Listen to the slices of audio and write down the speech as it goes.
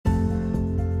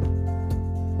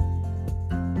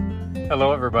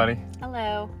Hello, everybody.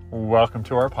 Hello. Welcome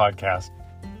to our podcast.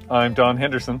 I'm Don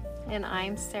Henderson. And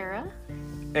I'm Sarah.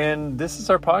 And this is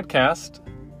our podcast,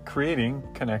 Creating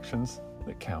Connections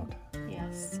That Count.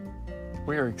 Yes.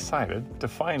 We are excited to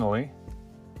finally,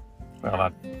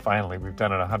 not finally, we've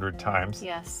done it 100 times.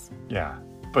 Yes. Yeah.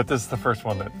 But this is the first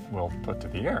one that we'll put to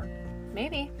the air.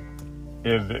 Maybe.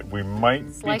 We might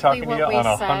It's be talking to you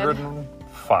on said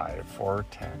 105 or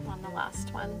 10. on the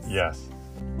last ones. Yes.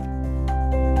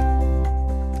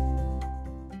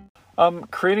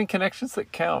 Creating connections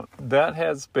that count. That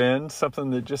has been something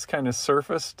that just kind of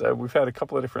surfaced. We've had a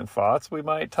couple of different thoughts we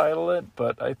might title it,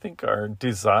 but I think our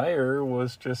desire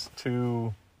was just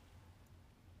to,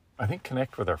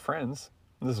 connect with our friends.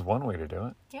 This is one way to do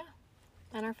it. Yeah.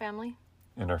 And our family.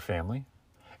 And our family.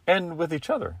 And with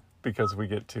each other, because we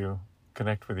get to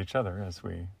connect with each other as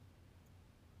we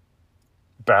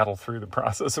battle through the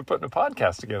process of putting a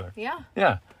podcast together. Yeah.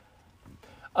 Yeah.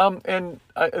 And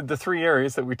the three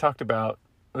areas that we talked about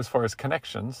as far as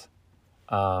connections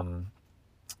that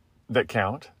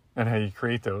count and how you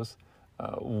create those.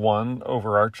 One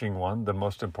overarching one, the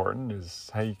most important, is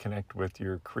how you connect with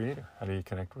your Creator. How do you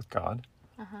connect with God?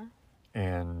 Uh-huh.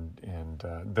 And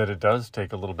that it does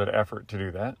take a little bit of effort to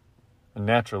do that. And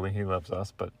naturally, He loves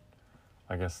us, but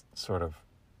I guess sort of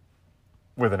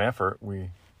with an effort, we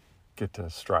get to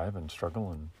strive and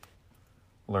struggle and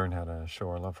learn how to show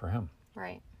our love for Him.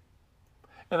 Right.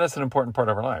 And that's an important part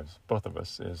of our lives, both of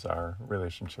us, is our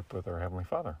relationship with our Heavenly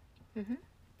Father. Mm-hmm.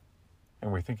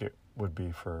 And we think it would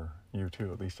be for you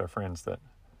too, at least our friends that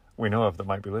we know of that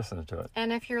might be listening to it.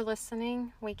 And if you're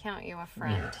listening, we count you a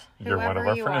friend. You're Whoever one of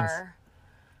our you friends. Are,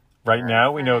 right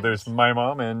now, we know friend. there's my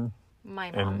mom and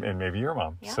my mom. and maybe your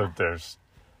mom. Yeah. So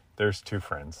there's two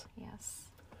friends. Yes.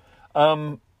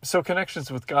 So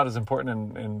connections with God is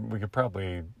important, and we could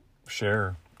probably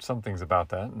share some things about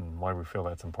that and why we feel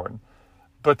that's important.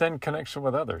 But then connection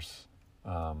with others.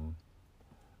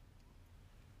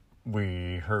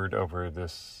 We heard over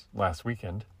this last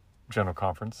weekend, General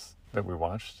Conference that we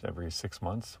watched. Every 6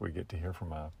 months we get to hear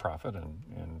from a prophet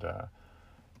and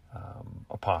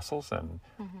apostles. And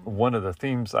one of the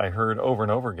themes I heard over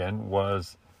and over again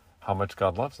was how much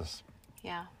God loves us.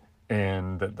 Yeah.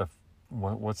 And that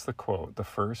what's the quote? The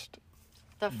first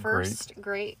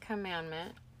great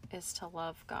commandment is to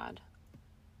love God.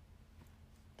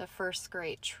 The first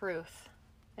great truth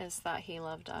is that He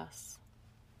loved us.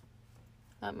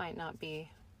 That might not be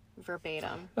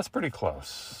verbatim. That's pretty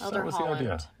close. Elder that was Holland.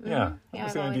 the idea. Mm-hmm. Yeah, that Yeah, was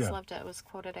I've the always idea. loved it. It was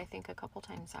quoted, I think, a couple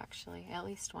times, actually. At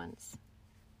least once.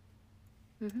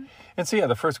 Mm-hmm. And so,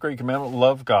 the first great commandment,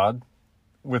 love God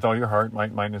with all your heart,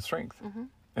 might, mind, and strength. Mm-hmm.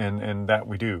 And that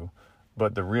we do.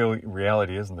 But the real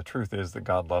reality is, and the truth is, that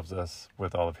God loves us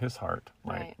with all of His heart,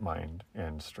 mind,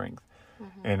 and strength.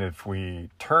 Mm-hmm. And if we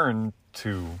turn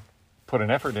to put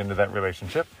an effort into that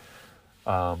relationship,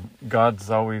 God's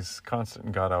always constant,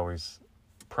 and God always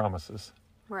promises.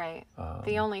 Right.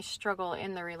 The only struggle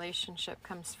in the relationship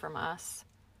comes from us.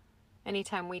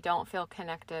 Anytime we don't feel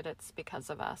connected, it's because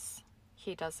of us.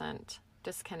 He doesn't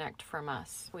disconnect from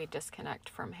us. We disconnect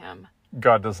from Him.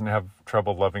 God doesn't have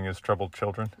trouble loving His troubled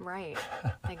children. Right.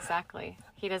 Exactly.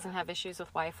 He doesn't have issues with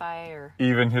Wi-Fi or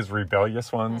even His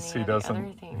rebellious ones. He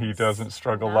doesn't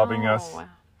struggle loving us.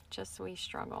 Just we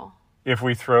struggle. If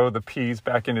we throw the peas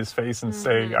back in His face and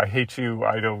say, I hate you,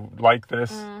 I don't like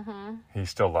this, He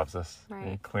still loves us.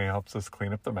 Right. He helps us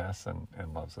clean up the mess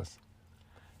and loves us.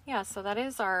 Yeah, so that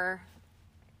is our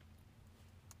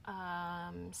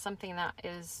something that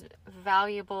is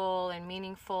valuable and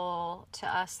meaningful to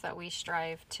us that we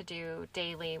strive to do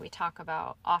daily. We talk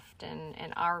about often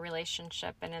in our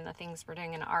relationship and in the things we're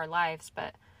doing in our lives,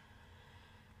 but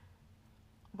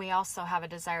we also have a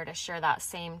desire to share that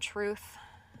same truth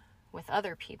with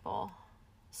other people.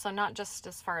 So not just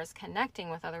as far as connecting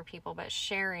with other people, but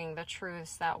sharing the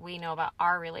truths that we know about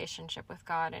our relationship with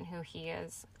God and who He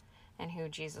is and who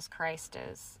Jesus Christ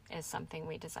is something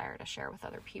we desire to share with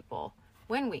other people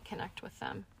when we connect with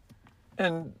them.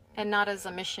 And not as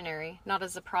a missionary, not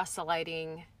as a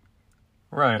proselyting,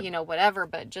 whatever,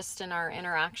 but just in our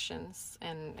interactions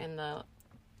and in the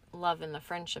love and the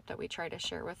friendship that we try to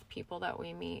share with people that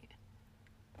we meet.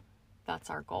 That's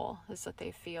our goal, is that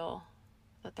they feel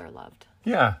that they're loved.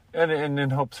 Yeah, and in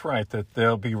hope's right, that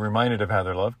they'll be reminded of how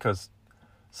they're loved, because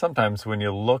sometimes when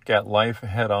you look at life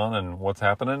head on and what's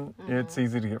happening, it's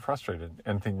easy to get frustrated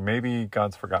and think maybe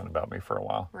God's forgotten about me for a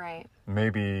while. Right.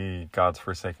 Maybe God's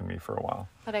forsaken me for a while.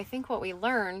 But I think what we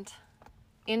learned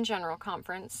in General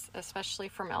Conference, especially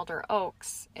from Elder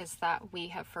Oaks, is that we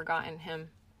have forgotten Him.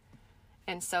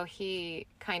 And so he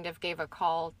kind of gave a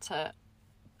call to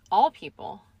all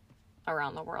people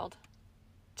around the world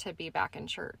to be back in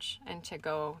church and to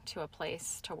go to a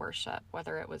place to worship,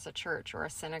 whether it was a church or a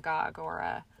synagogue or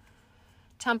a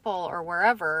temple or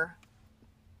wherever.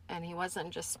 And he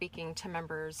wasn't just speaking to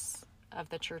members of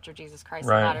the Church of Jesus Christ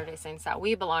of Latter-day Saints that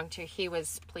we belong to. He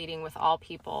was pleading with all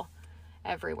people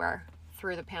everywhere.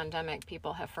 Through the pandemic,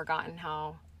 people have forgotten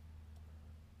how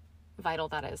vital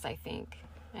that is, I think.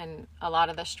 And a lot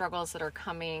of the struggles that are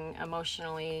coming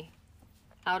emotionally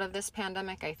out of this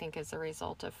pandemic, I think, is a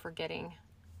result of forgetting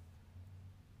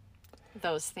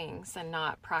those things and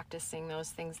not practicing those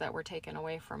things that were taken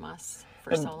away from us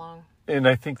for so long. And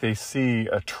I think they see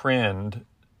a trend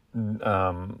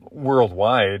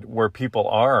worldwide where people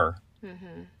are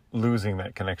losing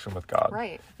that connection with God.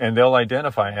 Right. And they'll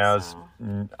identify as,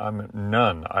 I'm a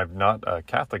nun. I'm not a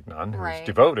Catholic nun who's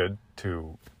devoted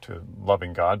to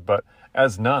loving God, but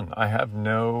as none, I have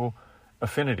no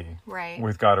affinity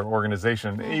with God or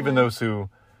organization. Even those who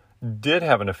did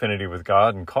have an affinity with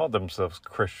God and called themselves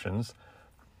Christians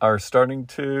are starting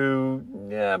to,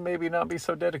 maybe not be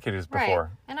so dedicated as before.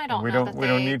 Right. And I don't we know don't, that we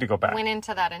don't need to go back. Went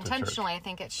into that intentionally. I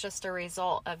think it's just a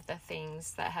result of the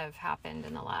things that have happened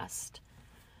in the last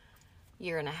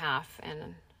year and a half.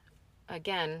 And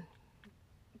again,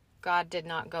 God did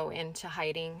not go into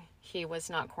hiding. He was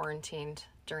not quarantined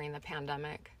during the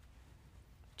pandemic.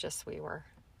 Just we were.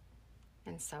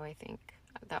 And so I think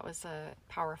that was a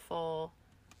powerful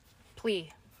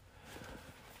plea.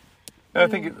 I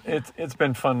think it's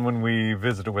been fun when we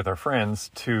visited with our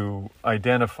friends to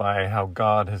identify how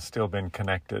God has still been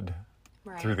connected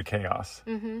through the chaos.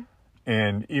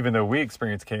 And even though we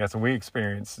experience chaos and we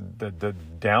experience the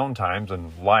down times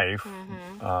in life,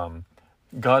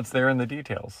 God's there in the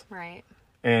details. Right.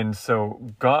 And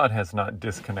so God has not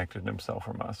disconnected himself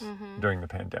from us during the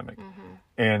pandemic.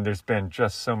 And there's been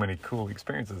just so many cool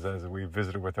experiences as we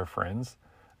visited with our friends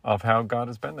of how God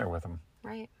has been there with them.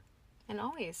 Right. And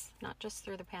always, not just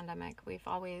through the pandemic. We've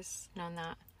always known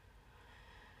that.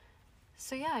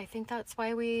 So yeah, I think that's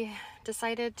why we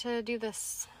decided to do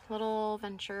this little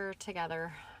venture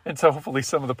together. And so hopefully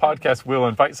some of the podcasts will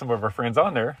invite some of our friends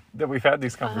on there that we've had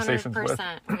these conversations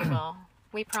 100% with. We will.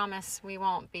 We promise we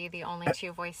won't be the only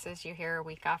two voices you hear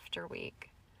week after week.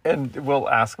 And we'll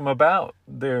ask them about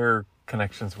their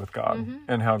connections with God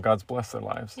and how God's blessed their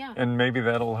lives. Yeah. And maybe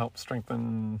that'll help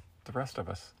strengthen the rest of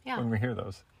us when we hear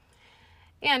those.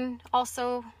 And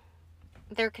also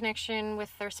their connection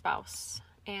with their spouse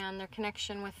and their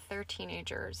connection with their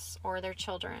teenagers or their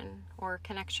children or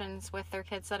connections with their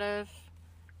kids that have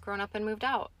grown up and moved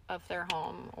out of their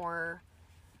home, or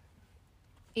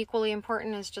equally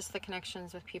important is just the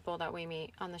connections with people that we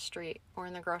meet on the street or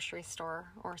in the grocery store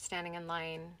or standing in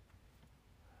line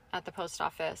at the post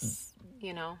office,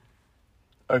 you know.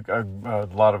 A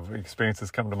lot of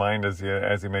experiences come to mind as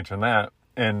you mentioned that.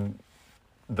 And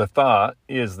the thought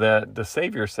is that the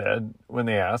Savior said, when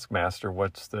they asked, Master,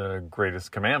 what's the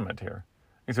greatest commandment here?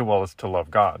 He said, well, it's to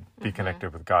love God, be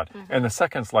connected with God. And the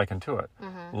second's like unto it,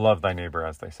 love thy neighbor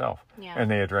as thyself. Yeah. And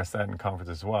they address that in conference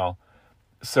as well.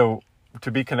 So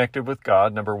to be connected with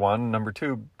God, number one. Number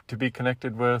two, to be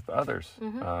connected with others,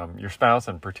 your spouse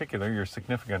in particular, your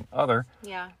significant other,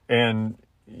 and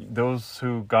those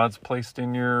who God's placed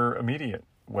in your immediate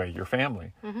way, your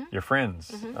family, your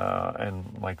friends,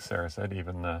 and like Sarah said,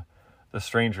 even the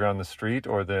stranger on the street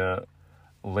or the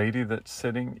lady that's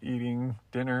sitting eating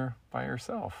dinner by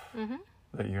herself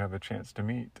that you have a chance to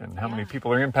meet. And how many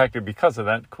people are impacted because of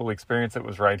that cool experience that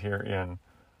was right here in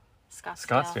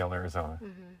Scottsdale, Arizona.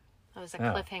 That was a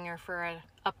cliffhanger for an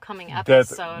upcoming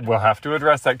episode. We'll have to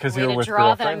address that because you're with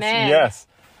girlfriends. Yes.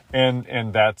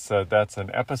 And that's an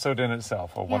episode in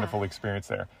itself, a wonderful experience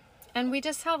there. And we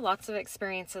just have lots of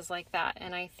experiences like that.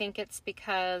 And I think it's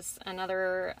because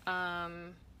another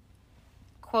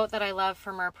quote that I love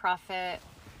from our prophet,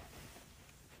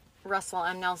 Russell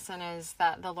M. Nelson, is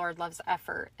that the Lord loves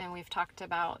effort. And we've talked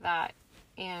about that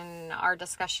in our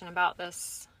discussion about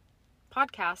this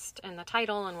podcast and the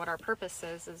title and what our purpose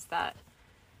is that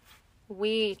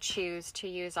we choose to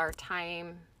use our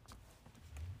time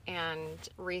and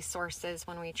resources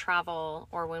when we travel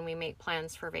or when we make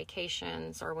plans for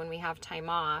vacations or when we have time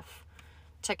off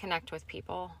to connect with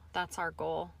people. That's our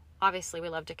goal. Obviously, we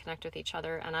love to connect with each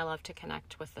other, and I love to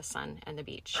connect with the sun and the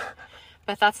beach.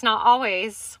 But that's not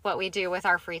always what we do with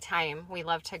our free time. We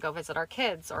love to go visit our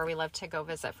kids, or we love to go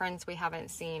visit friends we haven't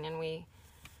seen, and we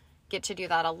get to do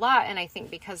that a lot. And I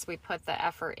think because we put the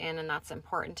effort in and that's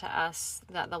important to us,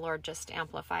 that the Lord just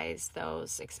amplifies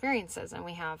those experiences, and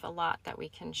we have a lot that we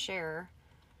can share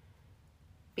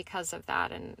because of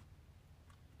that. And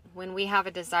when we have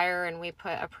a desire and we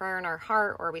put a prayer in our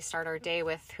heart, or we start our day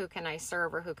with who can I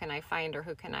serve or who can I find or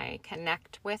who can I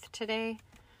connect with today,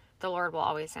 the Lord will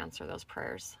always answer those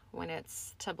prayers when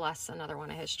it's to bless another one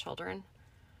of his children.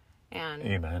 And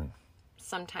Amen.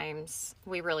 Sometimes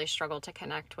we really struggle to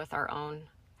connect with our own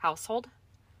household,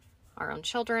 our own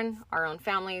children, our own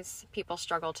families. People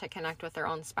struggle to connect with their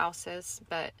own spouses,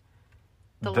 but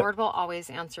the Lord will always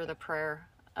answer the prayer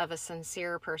of a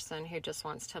sincere person who just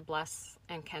wants to bless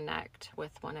and connect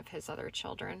with one of his other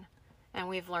children. And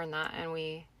we've learned that, and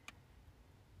we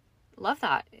love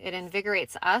that. It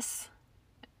invigorates us,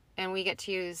 and we get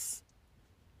to use,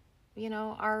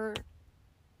 our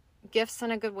gifts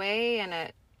in a good way, and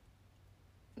it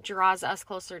draws us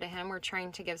closer to him. We're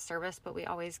trying to give service, but we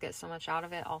always get so much out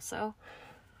of it also.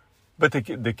 But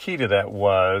the key to that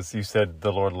was, you said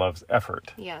the Lord loves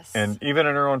effort. Yes. And even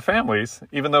in our own families,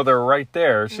 even though they're right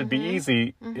there, should be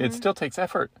easy, it still takes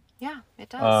effort. Yeah, it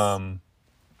does.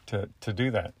 To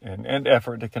do that, and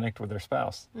effort to connect with their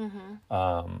spouse.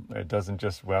 It doesn't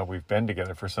just, we've been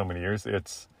together for so many years.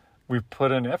 It's, we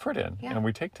put an effort in, and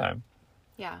we take time.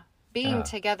 Yeah. Being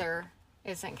together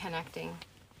isn't connecting.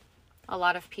 A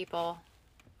lot of people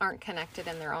aren't connected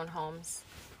in their own homes.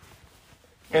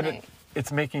 And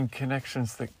it's making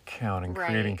connections that count, and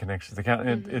creating connections that count.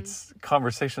 And it's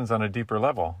conversations on a deeper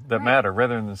level that matter,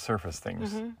 rather than the surface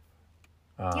things.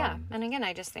 And again,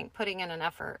 I just think putting in an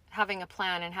effort, having a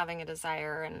plan and having a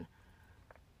desire, and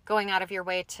going out of your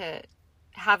way to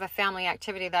have a family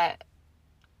activity that,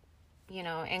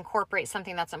 incorporates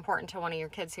something that's important to one of your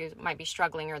kids who might be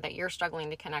struggling, or that you're struggling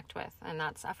to connect with. And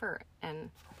that's effort. And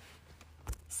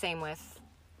same with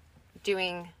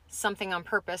doing something on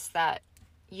purpose that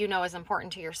is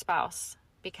important to your spouse,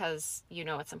 because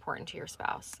it's important to your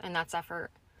spouse, and that's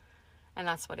effort, and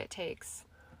that's what it takes.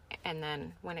 And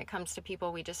then when it comes to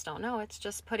people we just don't know, it's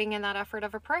just putting in that effort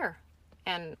of a prayer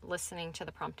and listening to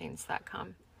the promptings that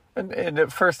come. And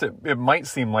at first it might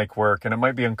seem like work, and it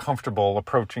might be uncomfortable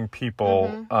approaching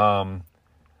people.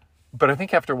 But I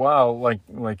think after a while,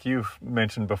 like you've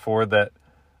mentioned before, that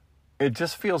it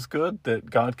just feels good that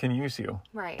God can use you.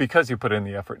 Right. Because you put in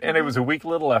the effort. And it was a weak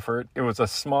little effort. It was a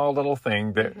small little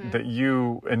thing that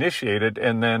you initiated,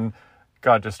 and then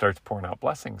God just starts pouring out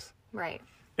blessings. Right.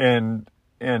 And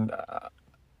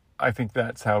I think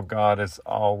that's how God has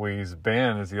always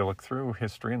been. As you look through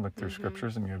history and look through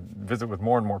scriptures, and you visit with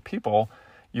more and more people,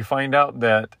 you find out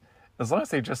that as long as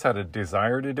they just had a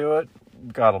desire to do it,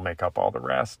 God will make up all the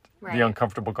rest. Right. The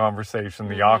uncomfortable conversation,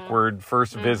 the awkward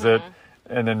first visit,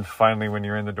 and then finally when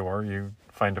you're in the door, you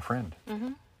find a friend.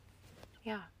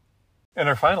 Yeah. And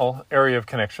our final area of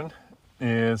connection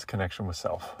is connection with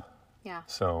self. Yeah.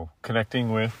 So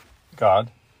connecting with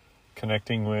God,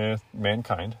 connecting with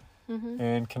mankind,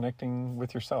 and connecting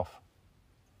with yourself.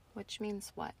 Which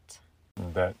means what?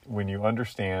 That when you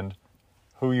understand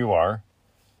who you are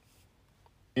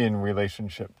in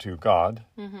relationship to God,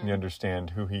 you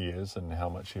understand who he is and how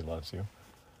much he loves you,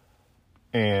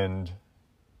 and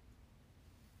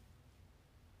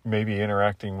maybe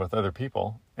interacting with other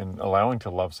people and allowing to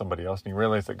love somebody else, and you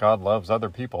realize that God loves other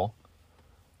people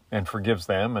and forgives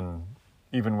them, and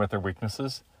even with their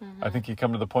weaknesses, I think you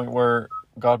come to the point where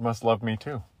God must love me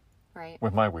too. Right.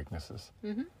 With my weaknesses.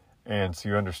 And so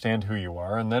you understand who you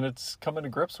are, and then it's coming to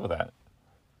grips with that.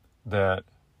 That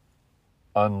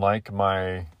unlike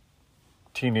my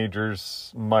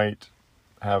teenagers might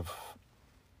have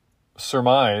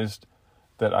surmised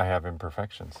that I have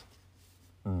imperfections.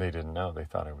 And they didn't know. They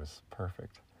thought I was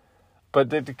perfect. But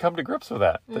they come to grips with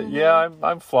that. That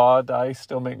I'm flawed. I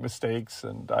still make mistakes,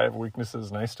 and I have weaknesses,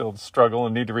 and I still struggle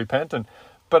and need to repent.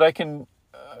 But I can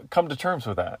come to terms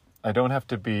with that. I don't have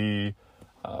to be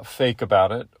fake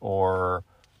about it, or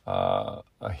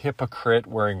a hypocrite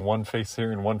wearing one face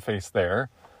here and one face there.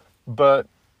 But,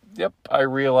 I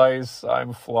realize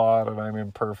I'm flawed and I'm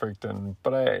imperfect,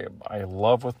 but I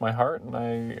love with my heart, and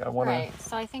I want to... Right.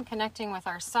 So I think connecting with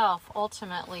ourselves,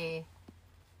 ultimately,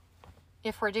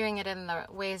 if we're doing it in the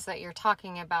ways that you're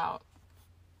talking about,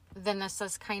 then this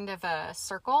is kind of a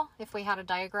circle. If we had a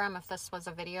diagram, if this was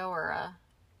a video or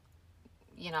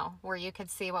where you could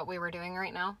see what we were doing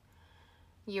right now,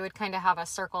 you would kind of have a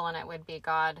circle, and it would be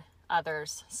God,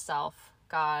 others, self,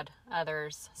 God,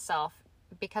 others, self.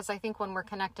 Because I think when we're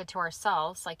connected to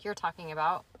ourselves, like you're talking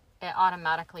about, it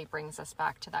automatically brings us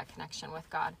back to that connection with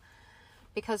God.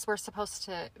 Because we're supposed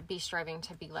to be striving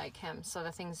to be like him. So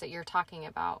the things that you're talking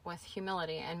about with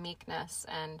humility and meekness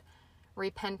and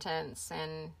repentance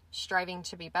and striving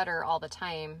to be better all the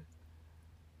time,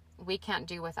 we can't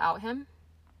do without him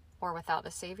or without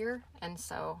the Savior. And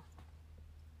so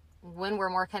when we're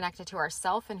more connected to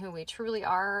ourselves and who we truly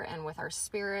are, and with our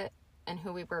spirit and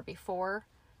who we were before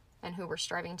and who we're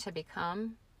striving to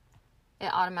become,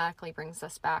 it automatically brings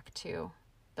us back to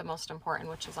the most important,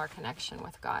 which is our connection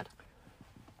with God.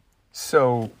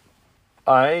 So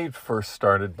I first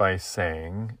started by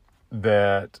saying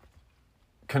that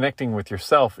connecting with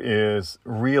yourself is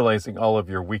realizing all of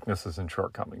your weaknesses and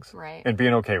shortcomings. Right. And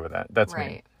being okay with that. That's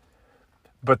right. me.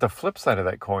 But the flip side of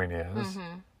that coin is,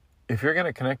 if you're going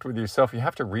to connect with yourself, you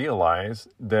have to realize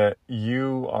that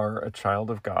you are a child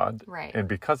of God. Right. And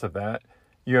because of that,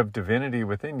 you have divinity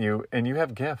within you, and you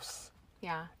have gifts.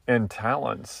 Yeah. And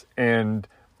talents, and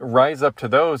rise up to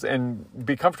those and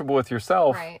be comfortable with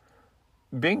yourself. Right.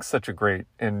 Being such a great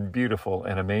and beautiful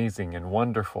and amazing and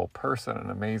wonderful person, an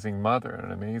amazing mother,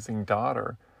 an amazing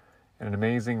daughter, and an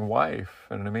amazing wife,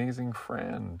 and an amazing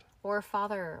friend. Or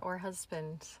father or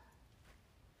husband.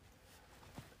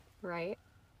 Right?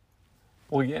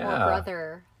 Well, yeah. Or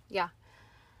brother. Yeah.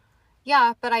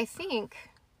 Yeah, but I think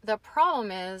the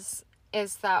problem is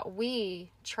that we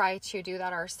try to do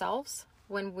that ourselves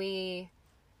when we,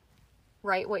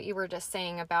 right, what you were just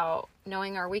saying about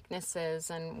knowing our weaknesses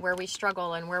and where we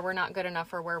struggle and where we're not good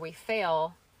enough or where we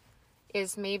fail,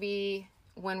 is maybe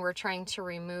when we're trying to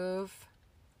remove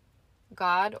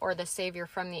God or the Savior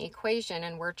from the equation,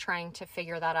 and we're trying to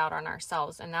figure that out on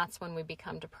ourselves. And that's when we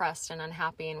become depressed and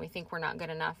unhappy, and we think we're not good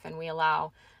enough, and we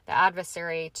allow the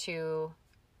adversary to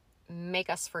make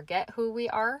us forget who we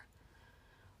are.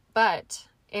 But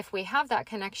if we have that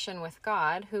connection with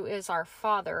God, who is our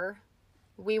Father,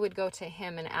 we would go to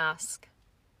him and ask,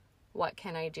 what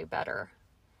can I do better?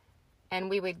 And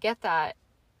we would get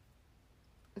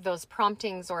those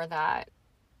promptings or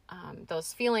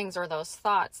those feelings or those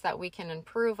thoughts that we can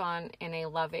improve on in a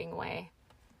loving way,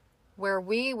 where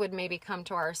we would maybe come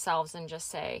to ourselves and just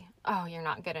say, oh, you're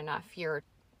not good enough. You're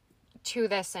to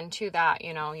this and to that,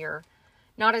 you're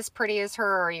not as pretty as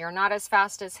her, or you're not as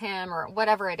fast as him, or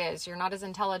whatever it is. You're not as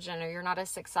intelligent, or you're not as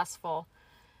successful.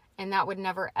 And that would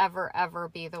never, ever, ever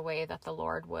be the way that the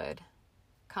Lord would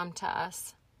come to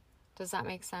us. Does that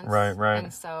make sense? Right.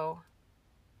 And so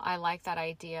I like that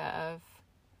idea of,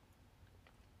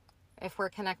 if we're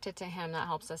connected to him, that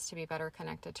helps us to be better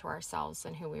connected to ourselves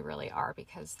and who we really are,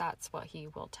 because that's what he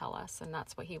will tell us and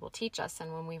that's what he will teach us.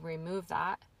 And when we remove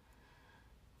that,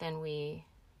 then we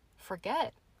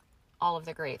forget all of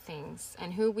the great things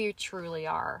and who we truly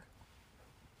are.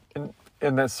 And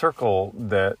that circle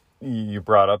that you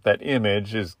brought up, that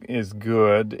image is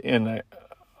good. And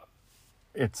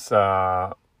it's,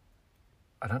 I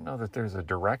don't know that there's a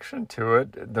direction to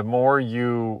it. The more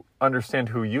you understand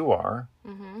who you are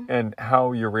and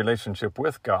how your relationship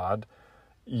with God,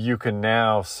 you can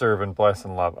now serve and bless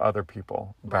and love other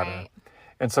people better. Right.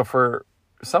 And so for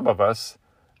some of us,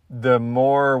 the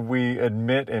more we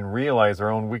admit and realize our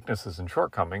own weaknesses and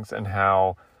shortcomings and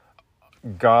how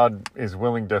God is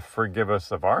willing to forgive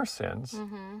us of our sins,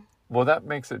 well, that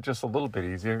makes it just a little bit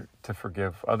easier to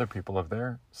forgive other people of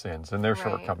their sins and their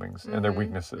shortcomings and their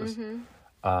weaknesses.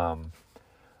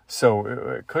 So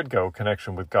it could go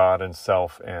connection with God and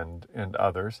self and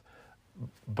others.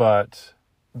 But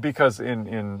because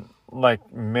in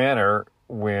like manner,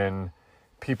 when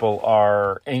people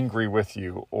are angry with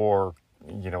you or,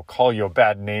 call you a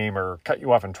bad name or cut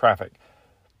you off in traffic,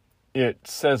 it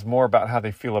says more about how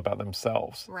they feel about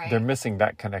themselves. Right. They're missing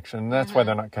that connection. And that's why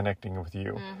they're not connecting with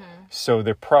you. So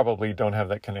they probably don't have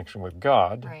that connection with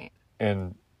God. Right.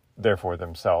 And therefore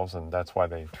themselves. And that's why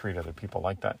they treat other people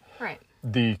like that. Right.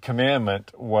 The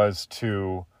commandment was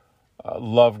to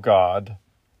love God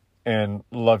and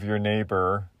love your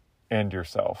neighbor and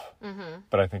yourself.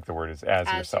 But I think the word is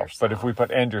as yourself. But if we put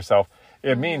and yourself,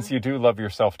 it means you do love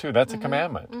yourself too. That's a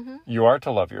commandment. You are to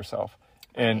love yourself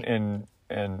and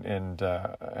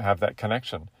have that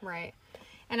connection. Right.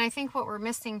 And I think what we're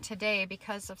missing today,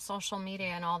 because of social media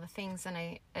and all the things,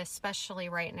 and especially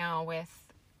right now with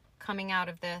coming out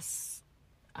of this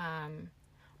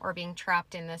or being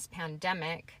trapped in this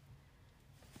pandemic,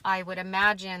 I would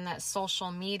imagine that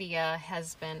social media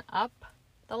has been up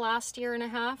the last year and a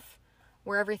half,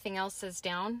 where everything else is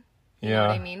down. You know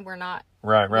what I mean? We're not,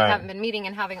 we haven't been meeting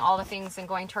and having all the things and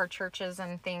going to our churches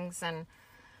and things,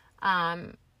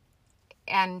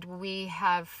 and we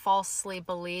have falsely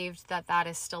believed that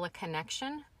is still a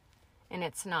connection, and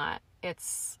it's not.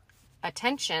 It's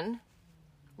attention.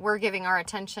 We're giving our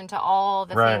attention to all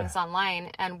the things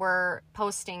online, and we're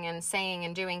posting and saying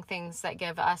and doing things that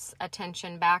give us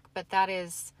attention back, but that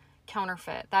is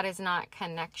counterfeit. That is not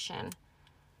connection.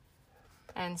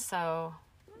 And so,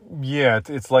 yeah,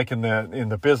 it's like in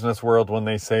the business world when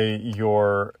they say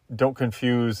don't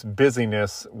confuse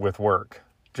busyness with work.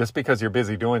 Just because you're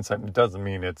busy doing something doesn't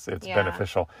mean it's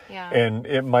beneficial. Yeah. And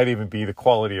it might even be the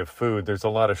quality of food. There's a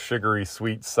lot of sugary,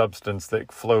 sweet substance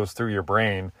that flows through your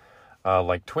brain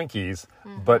like Twinkies,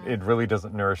 but it really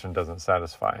doesn't nourish and doesn't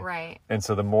satisfy. Right. And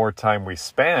so the more time we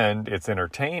spend, it's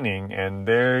entertaining, and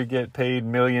they get paid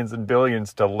millions and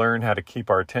billions to learn how to keep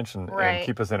our attention and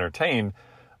keep us entertained,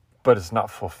 but it's not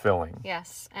fulfilling.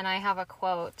 Yes. And I have a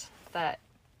quote that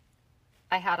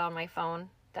I had on my phone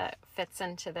that fits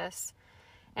into this.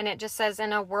 And it just says,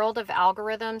 in a world of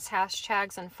algorithms,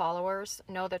 hashtags, and followers,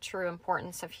 know the true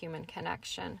importance of human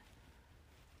connection.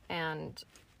 And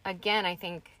again, I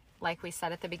think, like we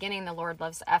said at the beginning, the Lord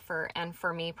loves effort. And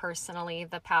for me personally,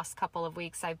 the past couple of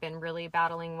weeks, I've been really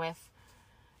battling with,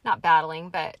 not battling,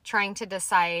 but trying to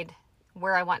decide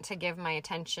where I want to give my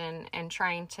attention and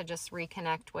trying to just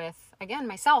reconnect with, again,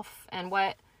 myself and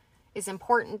what is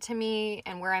important to me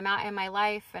and where I'm at in my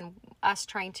life, and us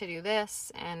trying to do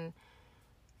this and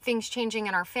things changing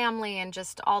in our family and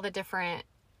just all the different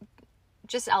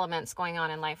just elements going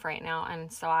on in life right now.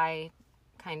 And so I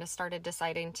kind of started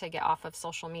deciding to get off of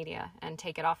social media and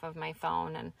take it off of my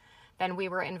phone. And then we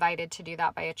were invited to do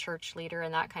that by a church leader,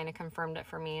 and that kind of confirmed it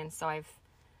for me. And so I've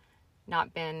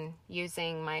not been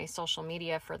using my social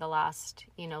media for the last,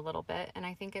 little bit. And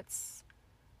I think it's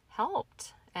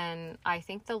helped. And I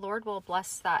think the Lord will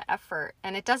bless that effort.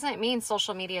 And it doesn't mean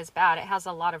social media is bad. It has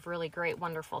a lot of really great,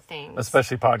 wonderful things.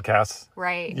 Especially podcasts.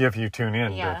 Right. If you tune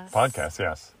in to podcasts,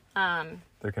 yes.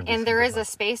 There is a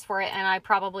space for it, and I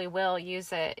probably will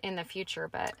use it in the future,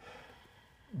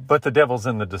 but the devil's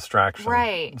in the distraction.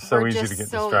 Right. It's so We're easy just to get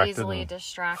so distracted. Easily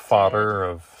distracted. Fodder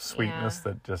of sweetness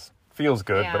that just feels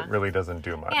good, but really doesn't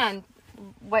do much. And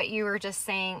what you were just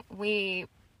saying, we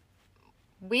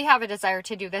have a desire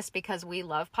to do this because we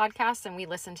love podcasts and we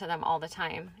listen to them all the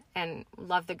time and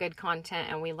love the good content,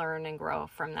 and we learn and grow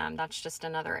from them. That's just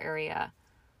another area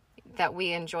that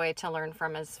we enjoy to learn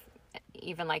from, as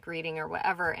even like reading or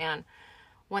whatever. And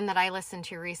one that I listened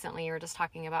to recently, you were just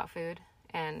talking about food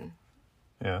and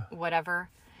whatever.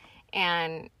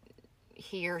 And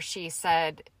he or she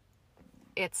said,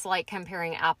 it's like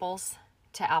comparing apples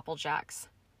to Apple Jacks.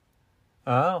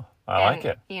 Oh, I like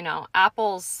it.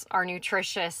 Apples are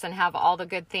nutritious and have all the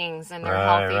good things, and they're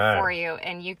healthy for you.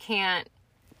 And you can't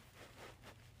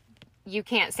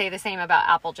say the same about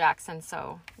Apple Jacks. And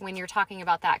so when you're talking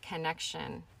about that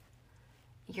connection,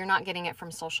 you're not getting it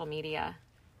from social media.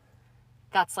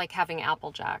 That's like having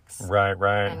Apple Jacks. Right.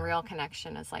 And real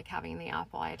connection is like having the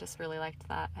apple. I just really liked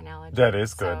that analogy. That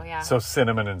is good. So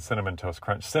cinnamon and Cinnamon Toast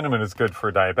Crunch. Cinnamon is good for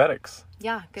diabetics.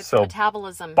 Yeah, good for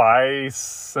metabolism. Buy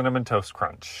Cinnamon Toast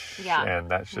Crunch. Yeah.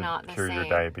 And that should cure your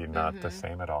diabetes. Not the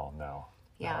same at all, no.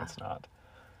 Yeah. No, it's not.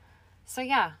 So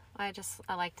I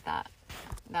liked that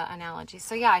analogy.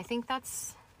 So I think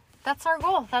that's our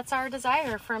goal. That's our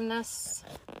desire from this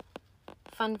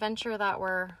fun venture that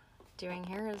we're doing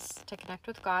here, is to connect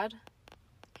with God,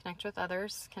 connect with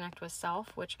others, connect with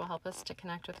self, which will help us to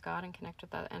connect with God and connect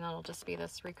with that, and it'll just be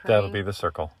this recurring. That'll be the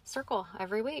circle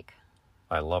Every week.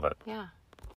 I love it. Yeah.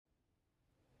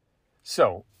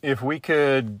 So, if we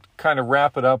could kind of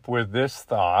wrap it up with this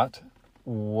thought,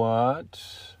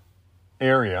 what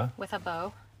area? With a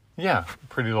bow. Yeah,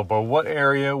 pretty little bow. What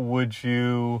area would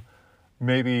you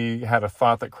maybe had a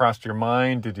thought that crossed your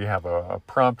mind? Did you have a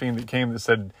prompting that came that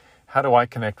said, how do I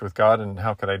connect with God, and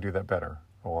how could I do that better?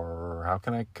 Or how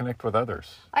can I connect with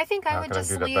others? I think I would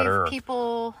just leave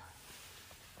people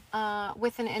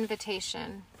with an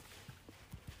invitation.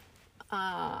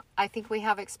 I think we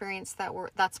have experienced that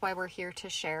that's why we're here to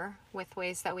share with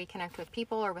ways that we connect with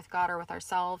people or with God or with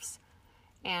ourselves.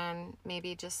 And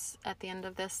maybe just at the end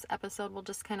of this episode, we'll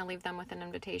just kind of leave them with an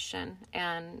invitation.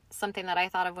 And something that I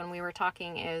thought of when we were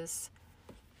talking is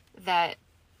that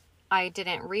I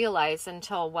didn't realize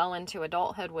until well into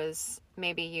adulthood was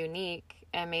maybe unique,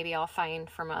 and maybe I'll find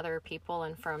from other people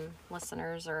and from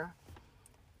listeners or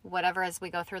whatever as we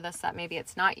go through this that maybe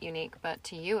it's not unique, but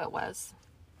to you it was.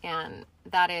 And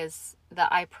that is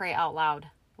that I pray out loud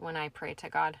when I pray to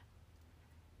God.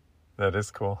 That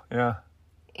is cool. Yeah.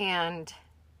 And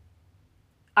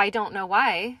I don't know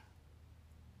why,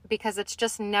 because it's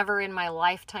just never in my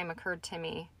lifetime occurred to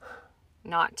me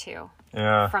not to.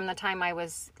 Yeah. From the time I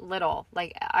was little.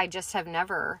 Like, I just have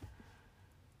never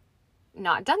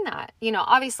not done that.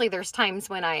 Obviously there's times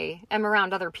when I am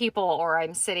around other people or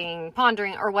I'm sitting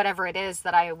pondering or whatever it is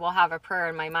that I will have a prayer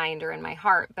in my mind or in my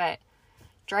heart. But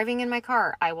driving in my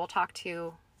car, I will talk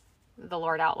to the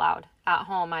Lord out loud. At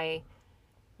home, I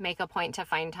make a point to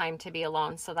find time to be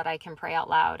alone so that I can pray out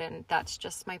loud. And that's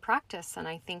just my practice. And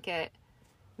I think it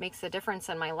makes a difference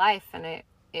in my life. And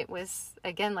it was,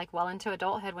 again, like well into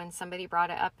adulthood when somebody brought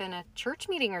it up in a church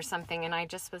meeting or something. And I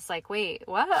just was like, wait,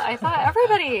 what? I thought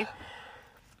everybody,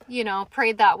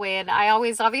 prayed that way. And I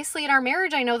always, obviously in our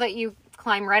marriage, I know that you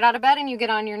climb right out of bed and you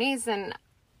get on your knees. And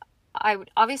I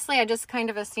just kind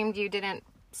of assumed you didn't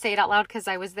say it out loud because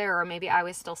I was there, or maybe I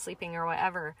was still sleeping or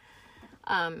whatever.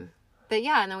 But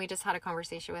yeah, and then we just had a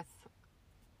conversation with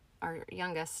our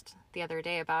youngest the other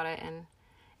day about it. And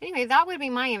anyway, that would be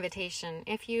my invitation.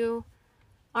 If you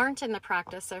aren't in the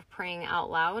practice of praying out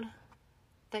loud,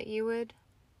 that you would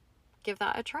give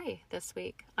that a try this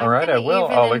week. All right, I will.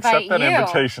 I'll accept that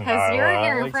invitation. Because you're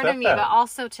here in front of me, but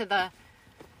also to the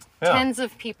tens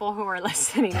of people who are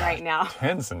listening right now.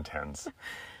 Tens and tens.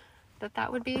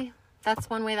 That's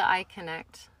one way that I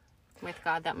connect with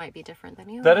God that might be different than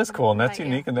you. That is cool, and that's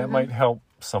unique, and that might help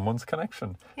someone's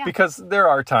connection. Yeah. Because there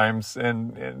are times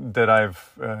and that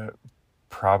I've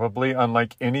probably,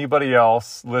 unlike anybody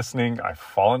else listening, I've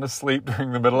fallen asleep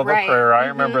during the middle of a prayer. I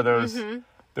remember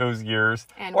those years.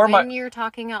 And when you're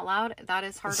talking out loud, that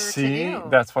is harder to do.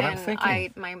 That's what I'm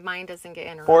thinking. My mind doesn't get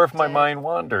interrupted. Or if my mind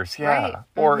wanders,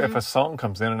 Or if a song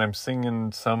comes in and I'm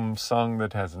singing some song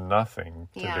that has nothing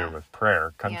to do with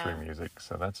prayer, country music,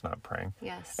 so that's not praying.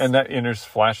 Yes. And that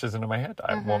flashes into my head.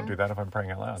 I won't do that if I'm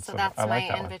praying out loud. So that's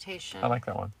my invitation. I like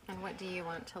that one. And what do you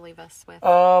want to leave us with?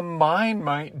 Mine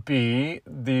might be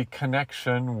the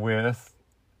connection with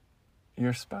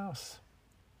your spouse.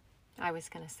 I was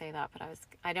going to say that, but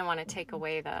I didn't want to take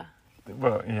away the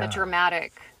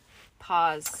dramatic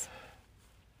pause.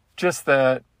 Just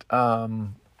that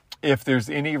if there's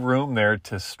any room there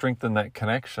to strengthen that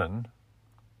connection,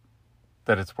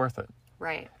 that it's worth it.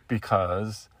 Right.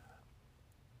 Because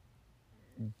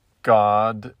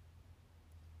God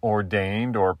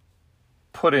ordained or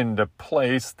put into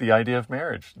place the idea of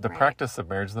marriage, the practice of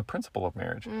marriage, the principle of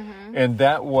marriage. Mm-hmm. And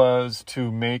that was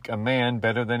to make a man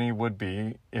better than he would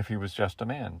be if he was just a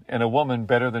man, and a woman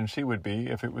better than she would be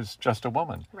if it was just a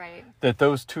woman. Right. That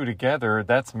those two together,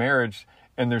 that's marriage,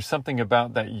 and there's something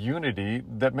about that unity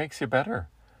that makes you better.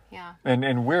 Yeah.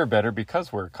 And we're better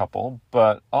because we're a couple,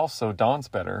 but also Dawn's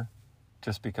better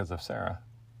just because of Sarah.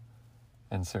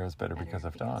 And Sarah's better because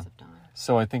of Dawn.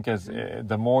 So I think as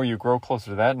the more you grow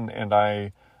closer to that, and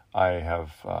I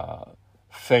have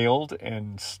failed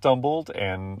and stumbled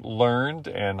and learned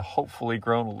and hopefully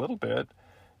grown a little bit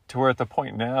to where at the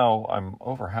point now I'm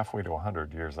over halfway to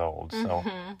 100 years old. So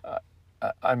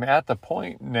I'm at the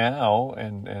point now,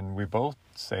 and we both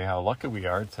say how lucky we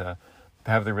are to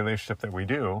have the relationship that we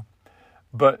do.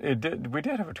 But we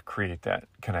did have to create that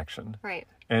connection. Right.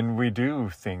 And we do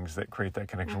things that create that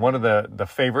connection. Mm-hmm. One of the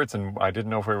favorites, and I didn't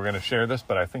know if we were going to share this,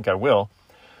 but I think I will.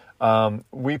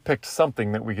 We picked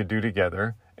something that we could do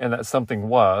together, and that something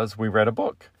was we read a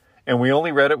book. And we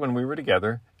only read it when we were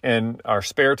together, and our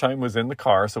spare time was in the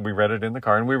car, so we read it in the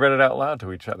car, and we read it out loud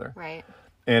to each other. Right.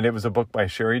 And it was a book by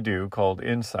Sherry Dew called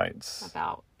Insights.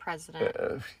 About Russell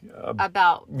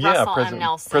M.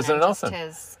 Nelson. President Nelson. Just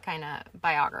his kind of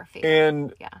biography.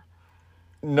 And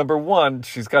number one,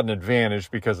 she's got an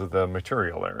advantage because of the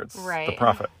material there. It's the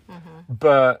prophet. Mm-hmm.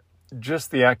 But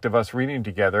just the act of us reading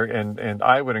together, and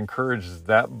I would encourage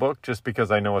that book just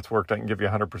because I know it's worked. I can give you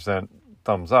 100%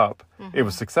 thumbs up. Mm-hmm. It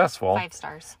was successful. 5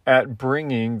 stars. At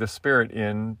bringing the Spirit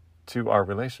into our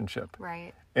relationship.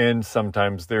 Right. And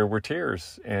sometimes there were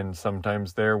tears, and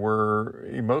sometimes there were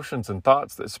emotions and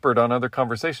thoughts that spurred on other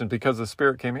conversations because the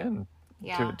Spirit came in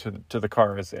to the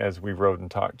car as we rode and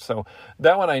talked. So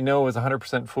that one I know is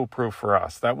 100% foolproof for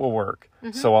us. That will work.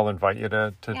 Mm-hmm. So I'll invite you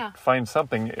to find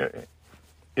something.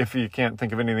 If you can't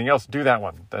think of anything else, do that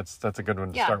one. That's a good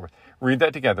one to start with. Read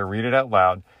that together, read it out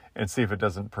loud, and see if it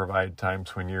doesn't provide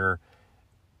times when you're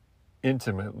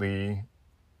intimately,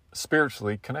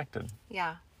 spiritually connected.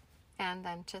 Yeah. And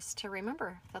then just to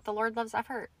remember that the Lord loves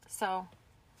effort. So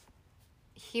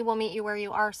He will meet you where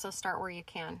you are, so start where you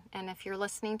can. And if you're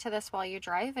listening to this while you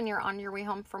drive and you're on your way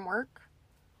home from work,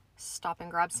 stop and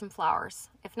grab some flowers.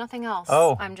 If nothing else,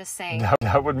 I'm just saying.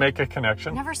 That would make a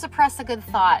connection. Never suppress a good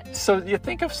thought. So you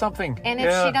think of something. And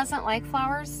if she doesn't like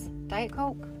flowers, Diet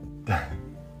Coke.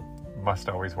 Must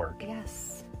always work.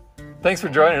 Yes. Thanks for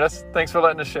joining us. Thanks for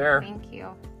letting us share. Thank you.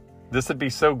 This would be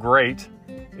so great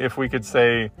if we could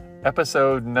say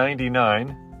episode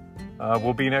 99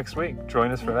 will be next week. Join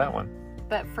us for that one.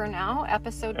 But for now,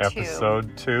 episode 2.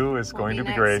 Episode 2 is going to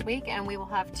be great. Next week, and we will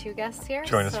have 2 guests here.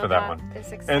 Join us for that one.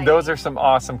 Is exciting. And those are some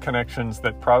awesome connections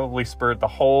that probably spurred the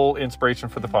whole inspiration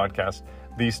for the podcast.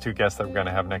 These 2 guests that we're going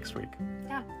to have next week.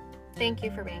 Yeah. Thank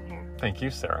you for being here. Thank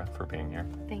you, Sarah, for being here.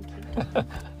 Thank you.